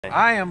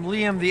I am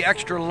Liam the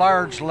extra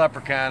large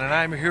leprechaun, and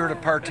I'm here to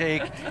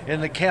partake in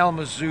the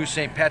Kalamazoo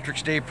St.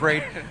 Patrick's Day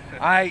Parade.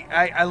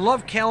 I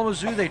love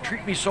Kalamazoo. They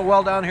treat me so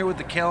well down here with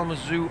the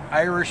Kalamazoo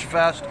Irish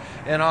Fest,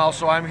 and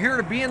also I'm here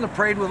to be in the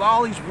parade with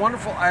all these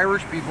wonderful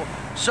Irish people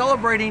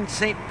celebrating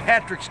St.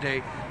 Patrick's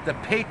Day, the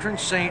patron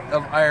saint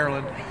of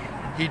Ireland.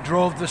 He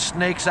drove the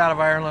snakes out of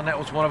Ireland. That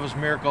was one of his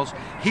miracles.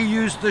 He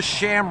used the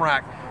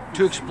shamrock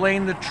to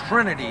explain the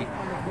Trinity.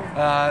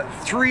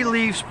 3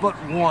 leaves but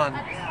one.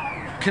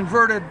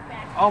 Converted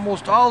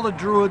almost all the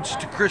Druids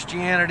to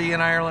Christianity in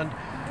Ireland.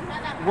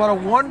 What a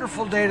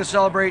wonderful day to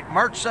celebrate.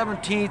 March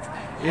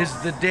 17th is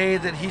the day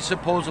that he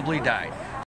supposedly died.